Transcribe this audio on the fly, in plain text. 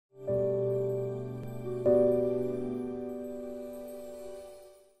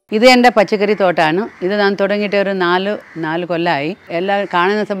ഇത് എൻ്റെ പച്ചക്കറി തോട്ടാണ്. ഇത് ഞാൻ തുടങ്ങിയിട്ട് ഒരു നാല് കൊല്ലമായി. എല്ലാവരും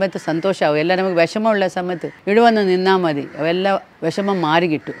കാണുന്ന സമയത്ത് സന്തോഷമാവും. എല്ലാം നമുക്ക് വിഷമമുള്ള സമയത്ത് ഇവിടെ വന്ന് നിന്നാൽ മതി, എല്ലാ വിഷമം മാറി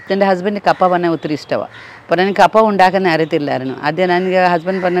കിട്ടും. എൻ്റെ ഹസ്ബൻഡ് കപ്പ പറഞ്ഞാൽ ഒത്തിരി ഇഷ്ടമാണ്. അപ്പോൾ ഞാൻ കപ്പ ഉണ്ടാക്കുന്ന അറിയത്തില്ലായിരുന്നു. ആദ്യം എനിക്ക്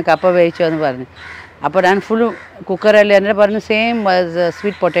ഹസ്ബൻഡ് പറഞ്ഞ് കപ്പ വേവിച്ചോ എന്ന് പറഞ്ഞു. അപ്പോൾ ഞാൻ ഫുൾ കുക്കറിൽ എന്നെ പറഞ്ഞു സെയിം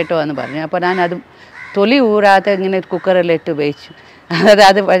സ്വീറ്റ് പൊട്ടാറ്റോ എന്ന് പറഞ്ഞു. അപ്പോൾ ഞാൻ അത് തൊലി ഊരാതെ ഇങ്ങനെ കുക്കറിലിട്ട് വേവിച്ചു.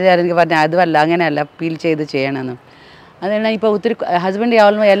 അത് എനിക്ക് പറഞ്ഞു അതുമല്ല, അങ്ങനെയല്ല, പീൽ ചെയ്ത് ചെയ്യണമെന്ന്. അതെല്ലാം ഇപ്പോൾ ഒത്തിരി ഹസ്ബൻഡ്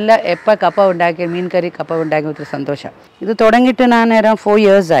ആവുമ്പോൾ എല്ലാം എപ്പോൾ കപ്പ ഉണ്ടാക്കി മീൻ കറി കപ്പ ഉണ്ടാക്കി ഒത്തിരി സന്തോഷം. ഇത് തുടങ്ങിയിട്ട് ഞാൻ അറൗണ്ട് 4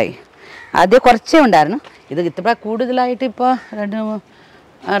 years ആയി. ആദ്യം കുറച്ചേ ഉണ്ടായിരുന്നു. ഇത് ഇത്ര കൂടുതലായിട്ട് ഇപ്പോൾ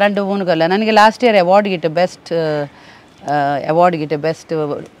 2-3 കൊല്ലം. എനിക്ക് ലാസ്റ്റ് ഇയർ അവാർഡ് കിട്ടി, ബെസ്റ്റ്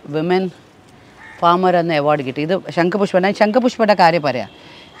വിമൻ ഫാമർ എന്ന അവാർഡ് കിട്ടി. ഇത് ശംഖുപുഷ്പം. ഞാൻ ശംഖുപുഷ്പയുടെ കാര്യം പറയാം.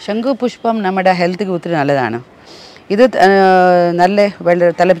 ശംഖുപുഷ്പം നമ്മുടെ ഹെൽത്തിക്ക് ഒത്തിരി നല്ലതാണ്. ഇത് നല്ല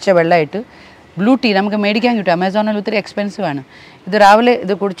തിളപ്പിച്ച വെള്ളമായിട്ട് ബ്ലൂ ടീ നമുക്ക് മേടിക്കാൻ കിട്ടും. ആമസോണിൽ ഒത്തിരി എക്സ്പെൻസീവ് ആണ്. ഇത് രാവിലെ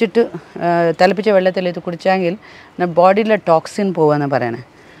ഇത് കുടിച്ചിട്ട് തിളപ്പിച്ച വെള്ളത്തിൽ ഇത് കുടിച്ചെങ്കിൽ ബോഡിയിലെ ടോക്സിൻ പോകുമെന്ന് പറയണേ.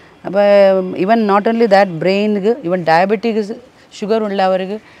 അപ്പോൾ even not only that ബ്രെയിനിക്ക്, even diabetics, sugar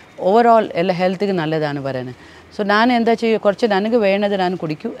ഉള്ളവർക്ക് ഓവറോൾ എല്ലാ ഹെൽത്തിക്ക് നല്ലതാണ് പറയുന്നത്. സോ ഞാൻ എന്താ ചെയ്യുക, കുറച്ച് എനിക്ക് വേണ്ടത് ഞാൻ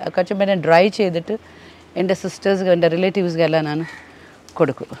കുടിക്കും. കുറച്ച് പിന്നെ ഡ്രൈ ചെയ്തിട്ട് എൻ്റെ സിസ്റ്റേഴ്സ്ക്ക്, എൻ്റെ റിലേറ്റീവ്സ്ക്ക് എല്ലാം ഞാൻ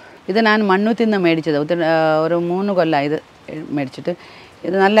കൊടുക്കും. ഇത് ഞാൻ മണ്ണൂത്തിൽ നിന്ന് മേടിച്ചത്. ഒരു 3 കൊല്ലം ഇത് മേടിച്ചിട്ട്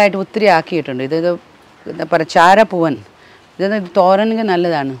ഇത് നല്ലതായിട്ട് ഒത്തിരി ആക്കിയിട്ടുണ്ട്. ഇത് എന്താ പറയുക, ചാരപ്പൂവൻ. ഇത് തോരനൊക്കെ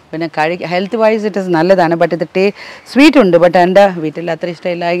നല്ലതാണ്. പിന്നെ ഹെൽത്ത് വൈസ് ഇറ്റ് ഇസ് നല്ലതാണ്. ബട്ട് ഇത് സ്വീറ്റ് ഉണ്ട്. ബട്ട് എൻ്റെ വീട്ടിൽ അത്ര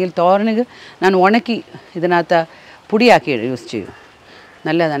ഇഷ്ടമില്ലെങ്കിൽ തോരനക്ക് ഞാൻ ഉണക്കി ഇതിനകത്ത് പൊടിയാക്കി യൂസ് ചെയ്യും.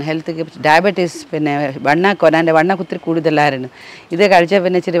 നല്ലതാണ് ഹെൽത്ത്. ഡയബറ്റീസ്, പിന്നെ എൻ്റെ വണ്ണ ഒത്തിരി കൂടുതലായിരുന്നു. ഇത് കഴിച്ചാൽ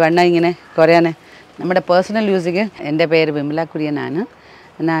പിന്നെ ഇച്ചിരി വണ്ണ ഇങ്ങനെ കുറയാൻ. നമ്മുടെ പേഴ്സണൽ യൂസിക്ക്. എൻ്റെ പേര് വിമല കുര്യനാണ്.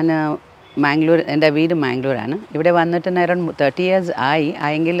 ഞാൻ മാംഗ്ലൂർ, എൻ്റെ വീട് മാംഗ്ലൂരാണ്. ഇവിടെ വന്നിട്ട് അറൗണ്ട് 30 years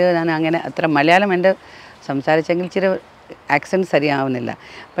ആയെങ്കിൽ ഞാൻ അങ്ങനെ അത്ര മലയാളം എൻ്റെ സംസാരിച്ചെങ്കിൽ ഇച്ചിരി ആക്സെൻറ്റ് ശരിയാവുന്നില്ല.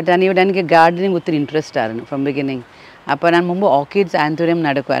 ബട്ട് ഞാനിവിടെ എനിക്ക് ഗാർഡനിങ് ഒത്തിരി ഇൻട്രസ്റ്റ് ആയിരുന്നു ഫ്രം ബിഗിനിങ്. അപ്പോൾ ഞാൻ മുമ്പ് ഓർക്കിഡ്സ് ആന്തൂറിയം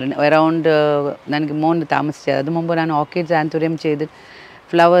നടക്കുമായിരുന്നു. അറൗണ്ട് എനിക്ക് മോന് താമസിച്ചത്. അത് മുമ്പ് ഞാൻ ഓർക്കിഡ്സ് ആന്തൂറിയം ചെയ്ത്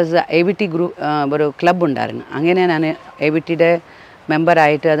ഫ്ലവേഴ്സ് ABT ഗ്രൂപ്പ് ഒരു ക്ലബ്ബ് ഉണ്ടായിരുന്നു. അങ്ങനെ ഞാൻ ABTയുടെ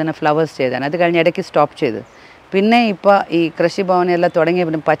മെമ്പറായിട്ട് അതിന് ഫ്ലവേഴ്സ് ചെയ്താണ്. അത് കഴിഞ്ഞ് ഇടയ്ക്ക് സ്റ്റോപ്പ് ചെയ്ത്. പിന്നെ ഇപ്പോൾ ഈ കൃഷിഭവനെല്ലാം തുടങ്ങിയ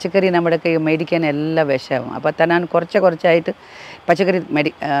പിന്നെ പച്ചക്കറി നമ്മുടെ മേടിക്കാൻ എല്ലാം വിഷമാവും. അപ്പോൾ തന്നെ ഞാൻ കുറച്ചായിട്ട് പച്ചക്കറി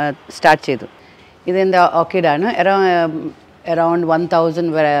സ്റ്റാർട്ട് ചെയ്തു. ഇതെൻ്റെ ഓർക്കിഡാണ്. അറൗണ്ട് 1000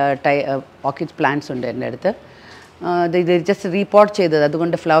 ഓർക്കിഡ് പ്ലാന്റ്സ് ഉണ്ട് എൻ്റെ അടുത്ത്. ഇത് ജസ്റ്റ് റീപോർട്ട് ചെയ്തത്,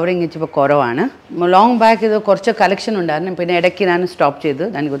 അതുകൊണ്ട് ഫ്ലവറിങ് ഇപ്പോൾ കുറവാണ്. ലോങ് ബാക്ക് ഇത് കുറച്ച് കളക്ഷൻ ഉണ്ടായിരുന്നു. പിന്നെ ഇടയ്ക്ക് ഞാൻ സ്റ്റോപ്പ് ചെയ്തു.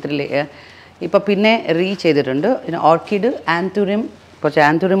 എനിക്ക് ഒത്തിരി ഇപ്പോൾ പിന്നെ ചെയ്തിട്ടുണ്ട്. പിന്നെ ഓർക്കിഡ്, ആന്തൂറിയം, കുറച്ച്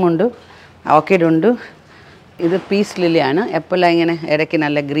ആന്തൂറിയം ഉണ്ട്, ഓർക്കിഡ് ഉണ്ട്. ഇത് പീസ് ലില്ലിയാണ്. എപ്പോഴും ഇങ്ങനെ ഇടയ്ക്ക്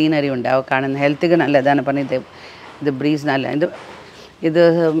നല്ല ഗ്രീനറി ഉണ്ടാവും, കാണുന്ന ഹെൽത്തിക്ക് നല്ലതാണ്. പറഞ്ഞത് ഇത് ബ്രീസ് നല്ല. ഇത്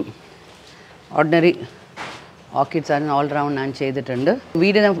ഓർഡിനറി ഓർക്കിഡ്സ് ആണ്. ഓൾ റൗണ്ട് ഞാൻ ചെയ്തിട്ടുണ്ട്.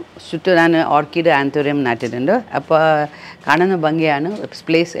 വീടിന് ചുറ്റും ഞാൻ ഓർക്കിഡ്, ആന്തൂറിയം നട്ടിട്ടുണ്ട്. അപ്പോൾ കാണുന്ന ഭംഗിയാണ്.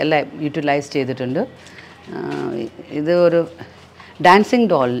 പ്ലേസ് എല്ലാം യൂട്ടിലൈസ് ചെയ്തിട്ടുണ്ട്. ഇത് ഒരു ഡാൻസിങ്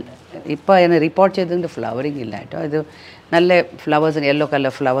ഡോൾ. ഇപ്പോൾ അതിനെ റിപ്പോർട്ട് ചെയ്തിട്ടുണ്ട്, ഫ്ലവറിങ് ഇല്ല കേട്ടോ. ഇത് നല്ല ഫ്ലവേഴ്സ്, യെല്ലോ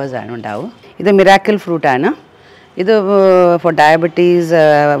കളർ ഫ്ലവേഴ്സാണ് ഉണ്ടാവും. ഇത് മിറാക്കിൾ ഫ്രൂട്ടാണ്. ഇത് ഫോർ ഡയബറ്റീസ്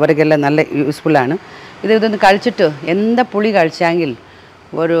അവർക്കെല്ലാം നല്ല യൂസ്ഫുള്ളാണ്. ഇതൊന്ന് കഴിച്ചിട്ട് എന്താ പുളി കഴിച്ചെങ്കിൽ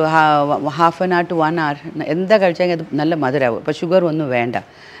ഒരു ½ an hour to 1 hour എന്താ കഴിച്ചെങ്കിൽ അത് നല്ല മധുരമാവും. അപ്പോൾ ഷുഗർ ഒന്നും വേണ്ട.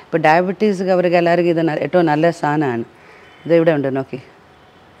 ഇപ്പോൾ ഡയബറ്റീസ് അവർക്ക് എല്ലാവർക്കും ഇത് ഏറ്റവും നല്ല സാധനമാണ്. ഇത് ഇവിടെ ഉണ്ട്, നോക്കി.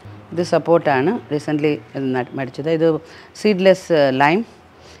 ഇത് സപ്പോർട്ടാണ്, റീസെൻ്റ്ലി മേടിച്ചത്. ഇത് സീഡ്ലെസ് ലൈം.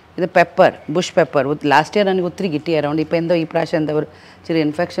 ഇത് pepper, Bush pepper. Last year എനിക്ക് ഒത്തിരി കിട്ടി അറൗണ്ട്. ഇപ്പോൾ എന്തോ ഈ പ്രാവശ്യം എന്താ ഒരു ചെറിയ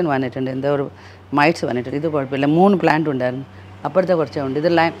ഇൻഫെക്ഷൻ വന്നിട്ടുണ്ട്, എന്തോ ഒരു മൈറ്റ്സ് വന്നിട്ടുണ്ട്. ഇത് കുഴപ്പമില്ല. 3 പ്ലാന്റ് ഉണ്ടായിരുന്നു. അപ്പുറത്തെ കുറച്ചുണ്ട്. ഇത്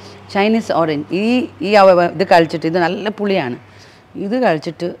ചൈനീസ് ഓറഞ്ച്. ഇത് കഴിച്ചിട്ട് ഇത് നല്ല പുളിയാണ്. ഇത്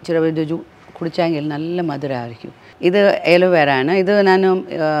കഴിച്ചിട്ട് ചെറിയ കുടിച്ചെങ്കിൽ നല്ല മധുരമായിരിക്കും. ഇത് എലോവേര ആണ്. ഇത് ഞാൻ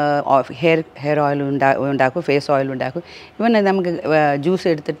ഹെയർ ഓയിൽ ഉണ്ടാക്കും, ഫേസ് ഓയിൽ ഉണ്ടാക്കും. ഇവൻ നമുക്ക് ജ്യൂസ്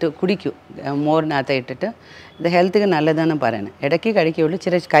എടുത്തിട്ട് കുടിക്കും, മോറിനകത്ത് ഇട്ടിട്ട്. ഇത് ഹെൽത്തിന് നല്ലതാണ് പറയുന്നത്. ഇടയ്ക്ക് കഴിക്കുകയുള്ളൂ,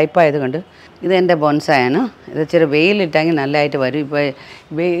 ചെറിയ കയ്പായത് കൊണ്ട്. ഇത് എൻ്റെ ബോൺസായാണ്. ഇത് ചെറിയ വെയിലിട്ടെങ്കിൽ നല്ലതായിട്ട് വരും. ഇപ്പോൾ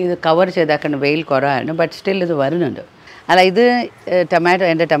ഇത് കവർ ചെയ്താക്കേണ്ട വെയിൽ കുറവായിരുന്നു, ബട്ട് സ്റ്റിൽ ഇത് വരുന്നുണ്ട്. അല്ല, ഇത് ടൊമാറ്റോ,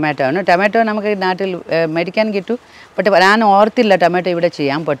 എൻ്റെ ടൊമാറ്റോ ആണ്. ടൊമാറ്റോ നമുക്ക് നാട്ടിൽ മേടിക്കാൻ കിട്ടും. ബട്ട് ഞാൻ ഓർത്തില്ല ടൊമാറ്റോ ഇവിടെ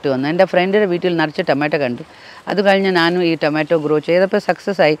ചെയ്യാൻ പറ്റുമെന്ന്. എൻ്റെ ഫ്രണ്ടിൻ്റെ വീട്ടിൽ നിറച്ച് ടൊമാറ്റോ കണ്ടു. അത് കഴിഞ്ഞ് ഞാനും ഈ ടൊമാറ്റോ ഗ്രോ ചെയ്തപ്പോൾ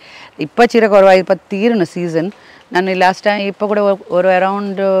സക്സസ് ആയി. ഇപ്പോൾ ചില കുറവായി, ഇപ്പോൾ തീരുന്നു സീസൺ. ഞാൻ ലാസ്റ്റ് ടൈം ഇപ്പോൾ കൂടെ ഒരു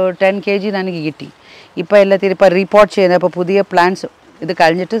അറൗണ്ട് 10 kg എനിക്ക് കിട്ടി. ഇപ്പോൾ എല്ലാത്തിനും ഇപ്പോൾ റീപോർട്ട് ചെയ്യുന്നത്. അപ്പോൾ പുതിയ പ്ലാന്റ്സ് ഇത്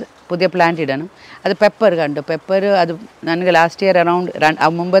കഴിഞ്ഞിട്ട് പുതിയ പ്ലാന്റ് ഇടണം. അത് പെപ്പർ കണ്ടു. പെപ്പർ അത് എനിക്ക് ലാസ്റ്റ് ഇയർ അറൗണ്ട്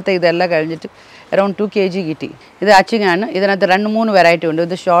മുമ്പത്തെ ഇതെല്ലാം കഴിഞ്ഞിട്ട് അറൗണ്ട് 2 kg കിട്ടി. ഇത് അച്ചിങ്ങാണ്. ഇതിനകത്ത് 2-3 വെറൈറ്റി ഉണ്ട്.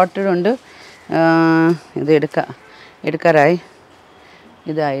 ഇത് ഷോർട്ട് ഉണ്ട്. ഇത് എടുക്കാറായി.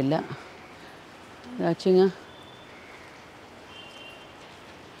 ഇതായില്ല. അച്ചിങ്ങ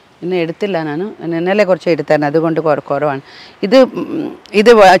ഇന്ന് എടുത്തില്ല ഞാൻ ഇന്നലെ കുറച്ച് എടുത്തായിരുന്നു അതുകൊണ്ട് കുറവാണ് ഇത്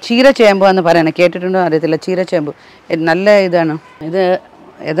ചീരച്ചേമ്പ് എന്ന് പറയണേ കേട്ടിട്ടുണ്ടോ അറിയത്തില്ല ചീരച്ചേമ്പ് നല്ല ഇതാണ് ഇത്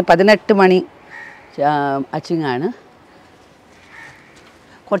 18 മണി അച്ചിങ്ങാണ്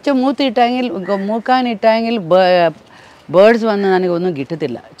കുറച്ച് മൂക്കാനിട്ടെങ്കിൽ ബേർഡ്സ് വന്ന് ನನಗೆ ഒന്നും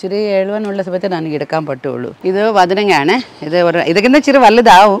കിട്ടത്തില്ല ഇച്ചിരി എഴുവാനുള്ള സമയത്ത് ನನಗೆ എടുക്കാൻ പറ്റുള്ളൂ ഇത് വദനങ്ങയാണ് ഇതൊക്കെ ഇച്ചിരി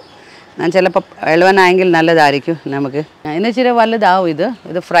വലുതാവും ഞാൻ ചിലപ്പോൾ എഴുവാനായെങ്കിൽ നല്ലതായിരിക്കും നമുക്ക് ഇന്ന് ഇച്ചിരി വലുതാവും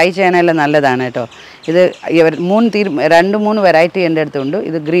ഇത് ഫ്രൈ ചെയ്യാനെല്ലാം നല്ലതാണ് കേട്ടോ ഇത് 2-3 വെറൈറ്റി എൻ്റെ അടുത്തുണ്ട്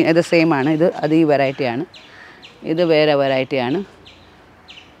ഇത് ഗ്രീൻ ഇത് സെയിം ആണ് അത് ഈ വെറൈറ്റിയാണ് ഇത് വേറെ വെറൈറ്റിയാണ്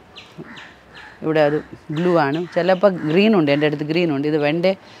ഇവിടെ അത് ബ്ലൂ ആണ് ചിലപ്പോൾ ഗ്രീൻ ഉണ്ട് എൻ്റെ അടുത്ത് ഗ്രീൻ ഉണ്ട് ഇത്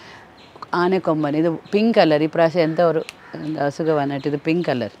വെണ്ടേ ആനക്കൊമ്പൻ ഇത് പിങ്ക് കളർ ഇപ്രാവശ്യം എന്താ ഒരു അസുഖം വന്നിട്ട് ഇത് പിങ്ക്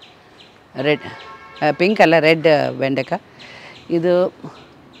കളർ റെഡ് വെണ്ടക്ക ഇത്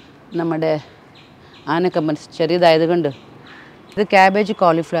നമ്മുടെ ആനക്കൊമ്പൻ ചെറിയതായത് കൊണ്ട് ഇത് ക്യാബേജ്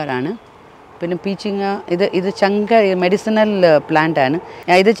കോളിഫ്ലവർ ആണ് പിന്നെ പീച്ചിങ്ങ ഇത് ചങ്ക മെഡിസിനൽ പ്ലാന്റ് ആണ്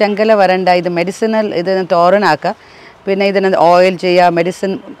ഇത് ചങ്കല വരണ്ട ഇത് മെഡിസിനൽ ഇത് തോരനാക്കുക പിന്നെ ഇതിന് ഓയിൽ ചെയ്യുക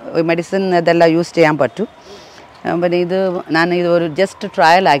മെഡിസിൻ ഇതെല്ലാം യൂസ് ചെയ്യാൻ പറ്റും പിന്നെ ഇത് ഒരു ജസ്റ്റ്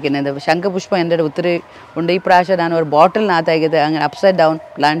ട്രയൽ ആക്കിയത് ശംഖുപുഷ്പം എൻ്റെ ഒത്തിരി ഉണ്ട് ഈ പ്രാവശ്യം ഞാൻ ഒരു ബോട്ടിലിനകത്താക്കിയത് അങ്ങനെ അപ്സൈഡ് ഡൗൺ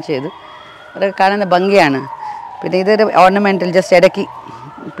പ്ലാൻ ചെയ്ത് അത് കാണുന്ന ഭംഗിയാണ് പിന്നെ ഇതൊരു ഓർണമെൻറ്റൽ ജസ്റ്റ് ഇടയ്ക്ക്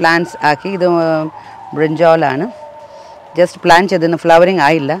പ്ലാന്റ്സ് ആക്കി ഇത് ബ്രിഞ്ചോളാണ് ജസ്റ്റ് പ്ലാൻ ചെയ്തിരുന്നു ഫ്ലവറിങ്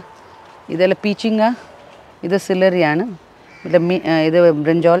ആയില്ല ഇതെല്ലാം പീച്ചിങ്ങ ഇത് സിലറിയാണ് ഇത്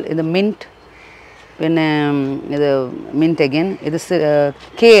ബ്രിഞ്ചോൾ ഇത് മിൻറ്റ് പിന്നെ ഇത് മിൻറ്റ് അഗൈൻ ഇത്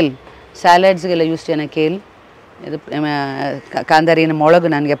കേൽ സാലഡ്സുകളെല്ലാം യൂസ് ചെയ്യണ കേൽ ഇത് കാന്താരിൻ്റെ മുളക്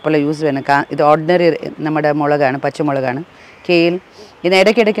ನನಗೆ എപ്പോഴും യൂസ് ചെയ്യണം ഇത് ഓർഡിനറി നമ്മുടെ മുളകാണ് പച്ചമുളകാണ് കേൽ ഇത്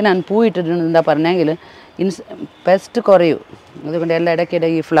ഇടയ്ക്കിടയ്ക്ക് ഞാൻ പൂ ഇട്ടിട്ടുണ്ട് എന്താ പറഞ്ഞെങ്കിൽ പെസ്റ്റ് കുറയും അതുകൊണ്ട് എല്ലാ ഇടയ്ക്കിടെ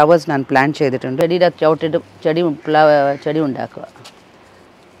ഈ ഫ്ലവേഴ്സ് ഞാൻ പ്ലാൻ ചെയ്തിട്ടുണ്ട് ചെടിയുടെ ചവിട്ടിട്ട് ചെടി ഉണ്ടാക്കുക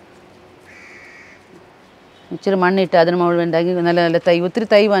ഇച്ചിരി മണ്ണിട്ട് അതിന് മുകളിൽ ഉണ്ടാക്കി നല്ല ഒത്തിരി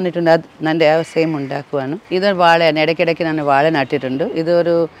തൈ വന്നിട്ടുണ്ട് അത് എൻ്റെ സെയിം ഉണ്ടാക്കുവാണ് ഇത് വാഴയാണ് ഇടയ്ക്കിടയ്ക്ക് ഞാൻ വാഴ നട്ടിട്ടുണ്ട്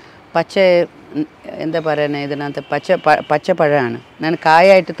ഇതൊരു പച്ച എന്താ പറയുന്നത് ഇതിനകത്ത് പച്ചപ്പഴമാണ് ഞാൻ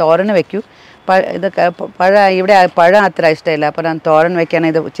കായായിട്ട് തോരന് വയ്ക്കും ഇത് ഇവിടെ പഴം അത്ര ഇഷ്ടമില്ല അപ്പോൾ ഞാൻ തോരൻ വയ്ക്കാൻ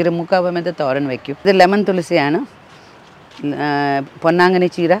ഇത് ഇച്ചിരി മുക്കാവുമ്പോൾ തോരൻ വയ്ക്കും ഇത് ലെമൺ തുളസിയാണ് പൊന്നാങ്കണ്ണി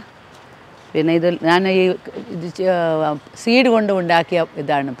ചീര പിന്നെ ഇത് ഞാൻ ഈ സീഡ് കൊണ്ട് ഉണ്ടാക്കിയ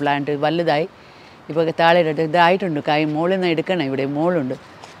ഇതാണ് പ്ലാന്റ് വലുതായി ഇപ്പോൾ താഴെ ഇതായിട്ടുണ്ട് കായ് മുകളിൽ നിന്ന് എടുക്കണം ഇവിടെ മുകളുണ്ട്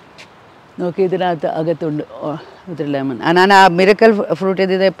നോക്കി ഇതിനകത്ത് അകത്തുണ്ട് ഒത്തിരി ലെമൺ ഞാൻ ആ മിറക്കൽ ഫ്രൂട്ട്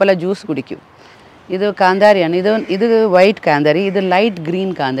ഇത് എപ്പോഴും ജ്യൂസ് കുടിക്കും ഇത് കാന്താരിയാണ് ഇത് വൈറ്റ് കാന്താരി ഇത് ലൈറ്റ് ഗ്രീൻ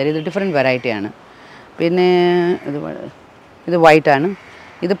കാന്താരി ഇത് ഡിഫറെൻറ്റ് വെറൈറ്റിയാണ് പിന്നെ ഇത് വൈറ്റാണ്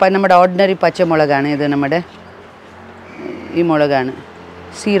ഇത് നമ്മുടെ ഓർഡിനറി പച്ചമുളകാണ് ഇത് നമ്മുടെ ഈ മുളകാണ്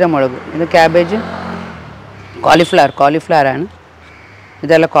സീരമുളക് ഇത് ക്യാബേജ് കോളിഫ്ലവറാണ്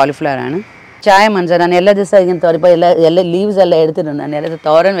ഇതെല്ലാം കോളിഫ്ലവറാണ് ചായ മഞ്ച ഞാൻ എല്ലാ ദിവസവും ഇങ്ങനെ ഇപ്പോൾ എല്ലാ ലീവ്സ് എല്ലാം എടുത്തിട്ടുണ്ട് ഞാൻ എല്ലാ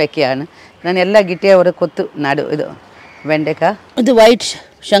തോരൻ വയ്ക്കുകയാണ് ഞാൻ എല്ലാം കിട്ടിയ ഒരു കൊത്ത് നടു ഇത് വെണ്ടയ്ക്ക ഇത് വൈറ്റ്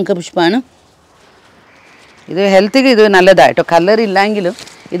ശംഖുപുഷ്പമാണ് ഇത് ഹെൽത്തിക്ക് ഇത് നല്ലതായിട്ടോ കളർ ഇല്ലെങ്കിലും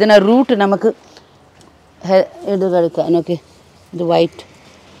ഇതിനെ റൂട്ട് നമുക്ക് ഇത് കഴിക്കാനൊക്കെ ഇത് വൈറ്റ്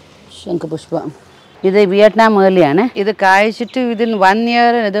ശംഖുപുഷ്പം ഇത് വിയറ്റ്നാം മേളിയാണ് ഇത് കായ്ച്ചിട്ട് ഇതിന് 1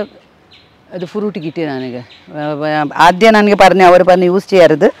 ഇയർ ഇത് ഫ്രൂട്ട് കിട്ടിയത് എനിക്ക് ആദ്യം എനിക്ക് അവർ പറഞ്ഞ് യൂസ്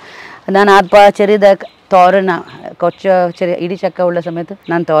ചെയ്യരുത് ഞാൻ ചെറിയതാക്കി തോരന കുറച്ച് ചെറിയ ഇടിച്ചക്ക ഉള്ള സമയത്ത്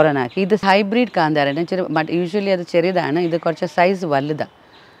ഞാൻ തോരനാക്കി ഇത് ഹൈബ്രിഡ് കാന്താരാണ് യൂഷ്വലി അത് ചെറിയതാണ് ഇത് കുറച്ച് സൈസ് വലുതാണ്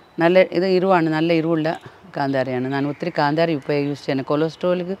നല്ല ഇത് ഇരുവാണ് നല്ല ഇരുവുള്ള കാന്താരയാണ് ഞാൻ ഒത്തിരി കാന്താരി ഇപ്പോൾ യൂസ് ചെയ്യുന്നത്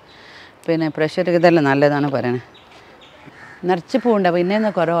കൊളസ്ട്രോൾക്ക് പിന്നെ പ്രഷർക്ക് ഇതെല്ലാം നല്ലതാണ് പറയണത് നിറച്ച് പൂവുണ്ടാവും ഇന്നേന്ന്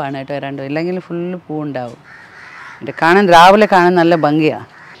കുറവാണ് കേട്ടോ രണ്ടും ഇല്ലെങ്കിൽ ഫുള്ള് പൂവുണ്ടാവും രാവിലെ കാണാൻ നല്ല ഭംഗിയാണ്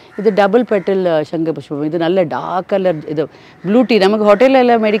ഇത് ഡബിൾ പെറ്റൽ ശംഖുപുഷ്പം ഇത് നല്ല ഡാർക്ക് കളർ ഇത് ബ്ലൂ ടീ നമുക്ക്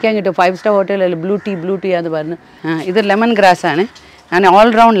ഹോട്ടലിലെല്ലാം മേടിക്കാൻ കിട്ടും 5-star ഹോട്ടലിലെല്ലാം ബ്ലൂ ടീ എന്ന് പറഞ്ഞ് ഇത് ലെമൺ ഗ്രാസ് ആണ് ഞാൻ ഓൾ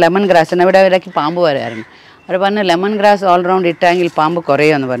റൗണ്ട് ലെമൺ ഗ്രാസ് ആണ് ഇവിടെ ഇടയ്ക്ക് പാമ്പ് വരായിരുന്നു അവർ പറഞ്ഞു ലെമൺ ഗ്രാസ് ഓൾ റൗണ്ട് ഇട്ടെങ്കിൽ പാമ്പ്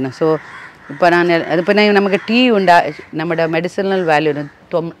കുറയുമെന്ന് പറഞ്ഞു സോ ഇപ്പോൾ ഞാൻ അത് പിന്നെ നമുക്ക് ടീ നമ്മുടെ മെഡിസിനൽ വാല്യൂ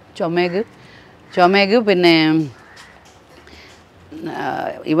ചുമക്ക് പിന്നെ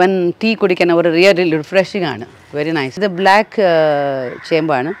ഈവൻ ടീ കുടിക്കാൻ ഒരു റിഫ്രഷിംഗ് ആണ് വെരി നൈസ് ഇത് ബ്ലാക്ക്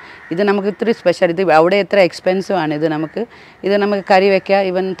ചേമ്പാണ് ഇത് നമുക്ക് ഇത്തിരി സ്പെഷ്യൽ ഇത് അവിടെ എത്ര എക്സ്പെൻസീവ് ആണ് ഇത് നമുക്ക് കറി വയ്ക്കുക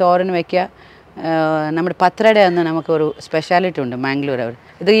ഈവൻ തോരൻ വയ്ക്കുക നമ്മുടെ പത്രയുടെ അന്ന് നമുക്കൊരു സ്പെഷ്യാലിറ്റി ഉണ്ട് മാംഗ്ലൂർ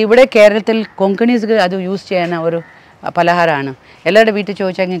ഇത് ഇവിടെ കേരളത്തിൽ കൊങ്കണീസ് അത് യൂസ് ചെയ്യുന്ന ഒരു പലഹാരമാണ് എല്ലാവരുടെ വീട്ടിൽ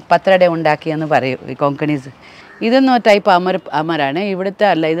ചോദിച്ചാൽ പത്രയുടെ ഉണ്ടാക്കിയെന്ന് പറയും ഈ കൊങ്കണീസ് ഇതൊന്നും ടൈപ്പ് അമരാണ് ഇവിടുത്തെ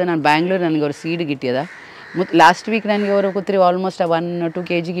അല്ല ഇത് ഞാൻ ബാംഗ്ലൂരിൽ എനിക്ക് ഒരു സീഡ് കിട്ടിയതാണ് ലാസ്റ്റ് വീക്ക് എനിക്ക് ഒരു ഒത്തിരി ഓൾമോസ്റ്റ് 1-2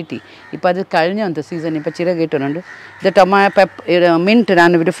 kg കിട്ടി ഇപ്പോൾ അത് കഴിഞ്ഞു സീസൺ ഇപ്പോൾ ചിര കിട്ടുന്നുണ്ട് ഇത് മിൻറ്റ്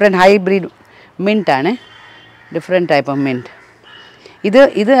ഞാൻ different hybrid മിൻറ്റാണ് different type of mint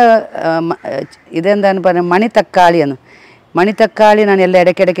ഇതെന്താണ് പറയുക, മണിത്തക്കാളിയെന്ന്. മണിത്തക്കാളി ഞാൻ എല്ലാം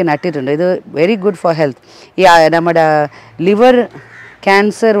ഇടയ്ക്കിടയ്ക്ക് നട്ടിട്ടുണ്ട്. ഇത് വെരി ഗുഡ് ഫോർ ഹെൽത്ത്. ഈ നമ്മുടെ ലിവർ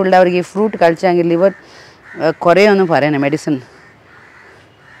ക്യാൻസർ ഉള്ളവർക്ക് ഈ ഫ്രൂട്ട് കഴിച്ചെങ്കിൽ ലിവർ കുറയൊന്നും പറയണേ, മെഡിസിൻ.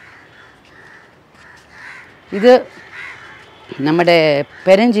 ഇത് നമ്മുടെ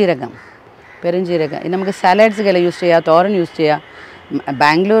പെരുംജീരകം. ഇത് നമുക്ക് സാലഡ്സുകളെല്ലാം യൂസ് ചെയ്യാം, തോരൻ യൂസ് ചെയ്യാം.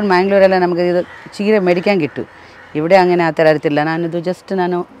 മാംഗ്ലൂരെല്ലാം നമുക്ക് ഇത് ചീര മേടിക്കാൻ കിട്ടും. ഇവിടെ അങ്ങനെ ആ തരത്തില്ല. ഞാനിത് ജസ്റ്റ്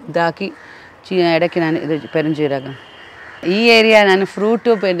ഇതാക്കി ഇടയ്ക്ക് ഇത് പെരുംജീരകം. ഈ ഏരിയ ഞാൻ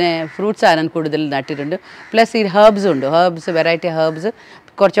ഫ്രൂട്ട്സാണ് ഞാൻ കൂടുതൽ നട്ടിട്ടുണ്ട്. പ്ലസ് ഈ വെറൈറ്റി ഹെർബ്സ്,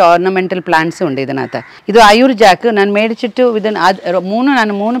 കുറച്ച് ഓർണമെൻ്റൽ പ്ലാന്റ്സും ഉണ്ട് ഇതിനകത്ത്. ഇത് അയൂർ ജാക്ക് ഞാൻ മേടിച്ചിട്ട് ഞാൻ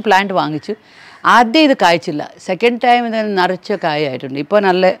 3 പ്ലാന്റ് വാങ്ങിച്ചു. ആദ്യം ഇത് കായ്ച്ചില്ല, സെക്കൻഡ് ടൈം ഇത് നിറച്ച കായായിട്ടുണ്ട്.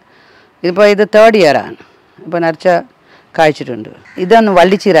 ഇപ്പോൾ ഇത് 3rd ഇയറാണ്. ഇപ്പോൾ നിറച്ച കായ്ച്ചിട്ടുണ്ട്. ഇതൊന്ന്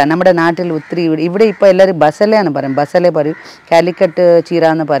വള്ളിച്ചീര, നമ്മുടെ നാട്ടിൽ ഒത്തിരി ഇവിടെ ഇപ്പോൾ എല്ലാവരും ബസലയെന്ന് പറയും. കാലിക്കട്ട് ചീര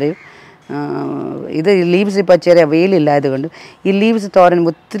എന്ന് പറയും. ഇത് ലീവ്സ് ഇപ്പോൾ ചെറിയ വെയിലില്ലായതുകൊണ്ട് ഈ ലീവ്സ് തോരൻ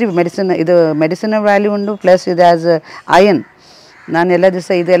ഒത്തിരി മെഡിസിനൽ വാല്യൂ ഉണ്ട്. പ്ലസ് ഇത് ആസ് അയൺ. ഞാൻ എല്ലാ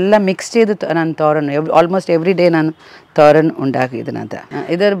ദിവസവും ഇതെല്ലാം മിക്സ് ചെയ്ത് ഞാൻ തോരൻ ഓൾമോസ്റ്റ് എവറി ഡേ ഞാൻ തോരൻ ഉണ്ടാക്കി ഇതിനകത്ത്.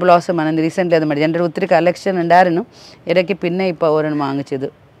 ഇതൊരു ബ്ലോസമാണ്, റീസെൻ്റ്ലി അത് മേടിച്ചു. എൻ്റെ ഒത്തിരി കളക്ഷൻ ഉണ്ടായിരുന്നു. ഇടയ്ക്ക് പിന്നെ ഇപ്പോൾ ഓരോന്ന് വാങ്ങിച്ചത്.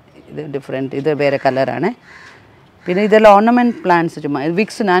 ഇത് ഡിഫറെൻറ്റ്, ഇത് വേറെ കളറാണ്. പിന്നെ ഇതെല്ലാം ഓർണമെൻറ്റ് പ്ലാന്റ്സ്. ചുമ്മാ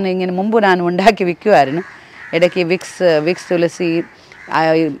വിക്സ് ഞാൻ മുമ്പ് ഉണ്ടാക്കി വിൽക്കുമായിരുന്നു. ഇടയ്ക്ക് വിക്സ് തുളസി,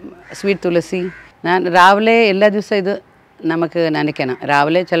 സ്വീറ്റ് തുളസി. ഞാൻ രാവിലെ എല്ലാ ദിവസവും ഇത് നമുക്ക് നനയ്ക്കണം.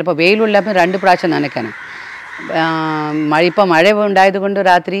 രാവിലെ ചിലപ്പോൾ വെയിലുള്ളപ്പോൾ 2 പ്രാവശ്യം നനയ്ക്കണം. ഇപ്പോൾ മഴ ഉണ്ടായതുകൊണ്ട്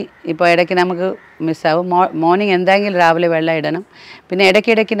രാത്രി ഇപ്പോൾ ഇടയ്ക്ക് നമുക്ക് മിസ്സാവും. മോർണിംഗ് എന്തെങ്കിലും രാവിലെ വെള്ളം ഇടണം. പിന്നെ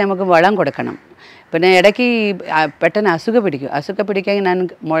ഇടയ്ക്കിടയ്ക്ക് നമുക്ക് വളം കൊടുക്കണം. പിന്നെ ഇടയ്ക്ക് പെട്ടെന്ന് അസുഖം പിടിക്കാൻ ഞാൻ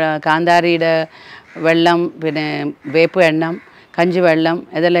കാന്താരിയുടെ വെള്ളം, പിന്നെ വേപ്പ് എണ്ണ, കഞ്ചിവെള്ളം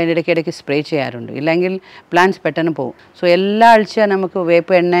ഇതെല്ലാം ഇടയ്ക്കിടയ്ക്ക് സ്പ്രേ ചെയ്യാറുണ്ട്. ഇല്ലെങ്കിൽ പ്ലാന്റ്സ് പെട്ടെന്ന് പോകും. സോ എല്ലാ ആഴ്ച നമുക്ക്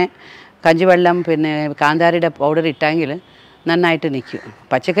വേപ്പ് എണ്ണ, കഞ്ചിവെള്ളം, പിന്നെ കാന്താരിയുടെ പൗഡർ ഇട്ടെങ്കിൽ നന്നായിട്ട് നിൽക്കും.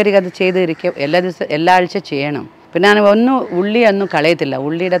 പച്ചക്കറി അത് ചെയ്തിരിക്കും. എല്ലാ ആഴ്ച ചെയ്യണം. പിന്നെ ഞാൻ ഉള്ളിയൊന്നും കളയത്തില്ല.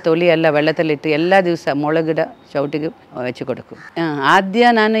 ഉള്ളിയുടെ തൊലിയല്ല വെള്ളത്തിലിട്ട് എല്ലാ ദിവസവും മുളകിട ചവിട്ടിക്ക് വെച്ച് കൊടുക്കും.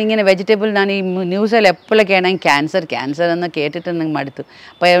 ആദ്യം ഞാൻ ഇങ്ങനെ വെജിറ്റബിൾ ഞാൻ ഈ ന്യൂസിൽ എപ്പോഴൊക്കെയാണെങ്കിൽ ക്യാൻസർ എന്ന് കേട്ടിട്ട് മടുത്തു.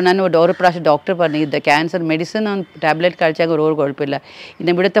 അപ്പോൾ ഞാൻ ഒരു പ്രാവശ്യം ഡോക്ടർ പറഞ്ഞു, ഇത് ക്യാൻസർ മെഡിസിൻ ടാബ്ലറ്റ് കഴിച്ചാൽ ഒരു കുഴപ്പമില്ല.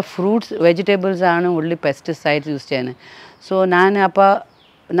 പിന്നെ ഇവിടുത്തെ ഫ്രൂട്ട്സ് വെജിറ്റബിൾസാണ് ഉള്ളി പെസ്റ്റിസൈഡ്സ് യൂസ് ചെയ്യുന്നത്. സോ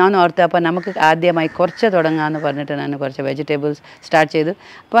ഞാൻ ഓർത്ത് അപ്പോൾ നമുക്ക് ആദ്യമായി കുറച്ച് തുടങ്ങാമെന്ന് പറഞ്ഞിട്ട് ഞാൻ കുറച്ച് വെജിറ്റബിൾസ് സ്റ്റാർട്ട് ചെയ്തു.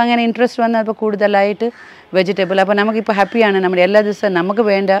 അപ്പോൾ അങ്ങനെ ഇൻട്രസ്റ്റ് വന്നപ്പോൾ കൂടുതലായിട്ട് വെജിറ്റബിൾ. അപ്പോൾ നമുക്കിപ്പോൾ ഹാപ്പിയാണ്. നമ്മുടെ എല്ലാ ദിവസവും നമുക്ക്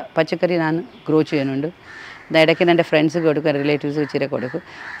വേണ്ട പച്ചക്കറി ഞാൻ ഗ്രോ ചെയ്യുന്നുണ്ട്. ഇടയ്ക്ക് എൻ്റെ ഫ്രണ്ട്സ് കൊടുക്കും, റിലേറ്റീവ്സ് ഇച്ചിരി കൊടുക്കും.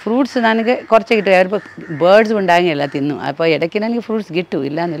 ഫ്രൂട്ട്സ് എനിക്ക് കുറച്ച് കിട്ടും. അവരിപ്പോൾ ബേർഡ്സ് ഉണ്ടാകില്ല തിന്നും. അപ്പോൾ ഇടയ്ക്ക് എനിക്ക് ഫ്രൂട്ട്സ് കിട്ടും,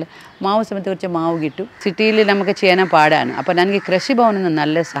 ഇല്ലയെന്നില്ല. മാവ് സമയത്ത് കുറച്ച് മാവ് കിട്ടും. സിറ്റിയിൽ നമുക്ക് ചെയ്യാൻ പാടാണ്. അപ്പോൾ എനിക്ക് കൃഷിഭവനിൽ നിന്ന്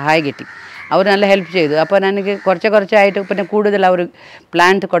നല്ല സഹായം കിട്ടി. അവർ നല്ല ഹെൽപ്പ് ചെയ്തു. അപ്പോൾ എനിക്ക് കുറച്ചായിട്ട് പിന്നെ കൂടുതൽ അവർ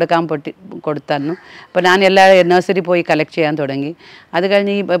പ്ലാന്റ് കൊടുത്തന്നു. അപ്പോൾ ഞാൻ എല്ലാ നഴ്സറി പോയി കളക്ട് ചെയ്യാൻ തുടങ്ങി. അത്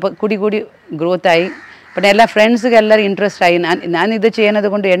കഴിഞ്ഞ് ഇപ്പോൾ കൂടി ഗ്രോത്തായി. പിന്നെ എല്ലാ ഫ്രണ്ട്സും എല്ലാവരും ഇൻട്രസ്റ്റ് ആയി. ഞാനിത് ചെയ്യുന്നത്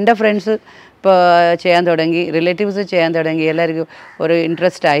കൊണ്ട് എൻ്റെ ഫ്രണ്ട്സ് ഇപ്പോൾ ചെയ്യാൻ തുടങ്ങി, റിലേറ്റീവ്സ് ചെയ്യാൻ തുടങ്ങി. എല്ലാവർക്കും ഒരു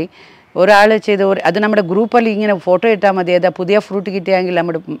ഇൻട്രസ്റ്റായി. ഒരാൾ ചെയ്ത് അത് നമ്മുടെ ഗ്രൂപ്പിൽ ഇങ്ങനെ ഫോട്ടോ ഇട്ടാൽ മതി. ഏതാ പുതിയ ഫ്രൂട്ട് കിട്ടിയെങ്കിൽ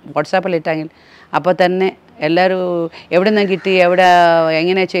നമ്മുടെ വാട്സാപ്പിൽ ഇട്ടെങ്കിൽ അപ്പോൾ തന്നെ എല്ലാവരും എവിടെ നിന്ന് കിട്ടി,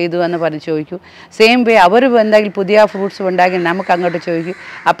 എങ്ങനെ ചെയ്തു എന്ന് പറഞ്ഞ് ചോദിക്കും. സെയിം വേ അവർ എന്തെങ്കിലും പുതിയ ഫ്രൂട്ട്സ് ഉണ്ടാക്കി നമുക്ക് അങ്ങോട്ട് ചോദിക്കും.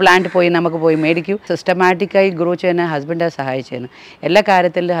 ആ പ്ലാന്റ് നമുക്ക് പോയി മേടിക്കും. സിസ്റ്റമാറ്റിക്കായി ഗ്രോ ചെയ്യാൻ ഹസ്ബൻഡ് സഹായിച്ചു. എല്ലാ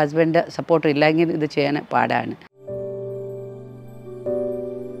കാര്യത്തിലും ഹസ്ബൻഡ് സപ്പോർട്ട് ഇല്ലെങ്കിൽ ഇത് ചെയ്യാൻ പാടാണ്.